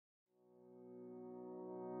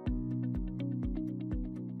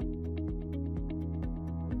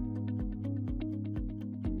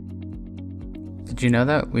Did you know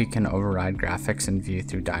that we can override graphics in View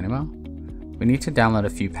through Dynamo? We need to download a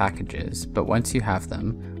few packages, but once you have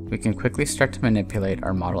them, we can quickly start to manipulate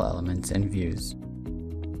our model elements in views.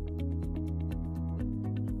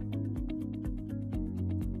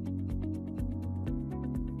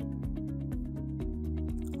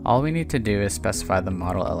 All we need to do is specify the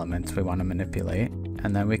model elements we want to manipulate,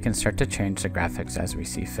 and then we can start to change the graphics as we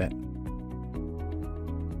see fit.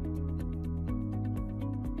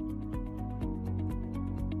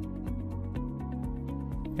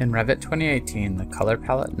 In Revit 2018, the color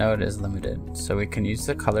palette node is limited, so we can use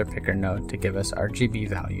the color picker node to give us RGB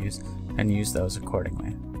values and use those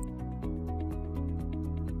accordingly.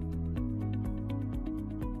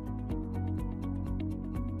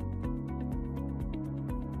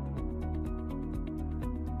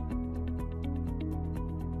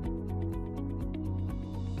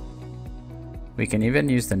 We can even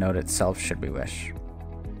use the node itself should we wish.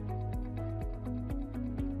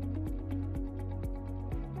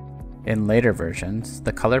 In later versions,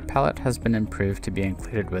 the color palette has been improved to be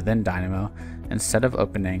included within Dynamo instead of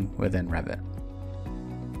opening within Revit.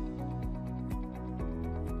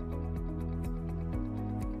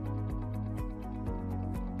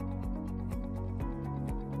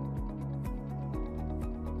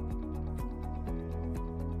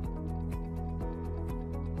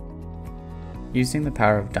 Using the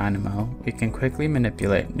power of Dynamo, we can quickly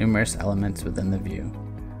manipulate numerous elements within the view.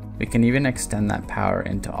 We can even extend that power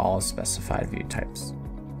into all specified view types.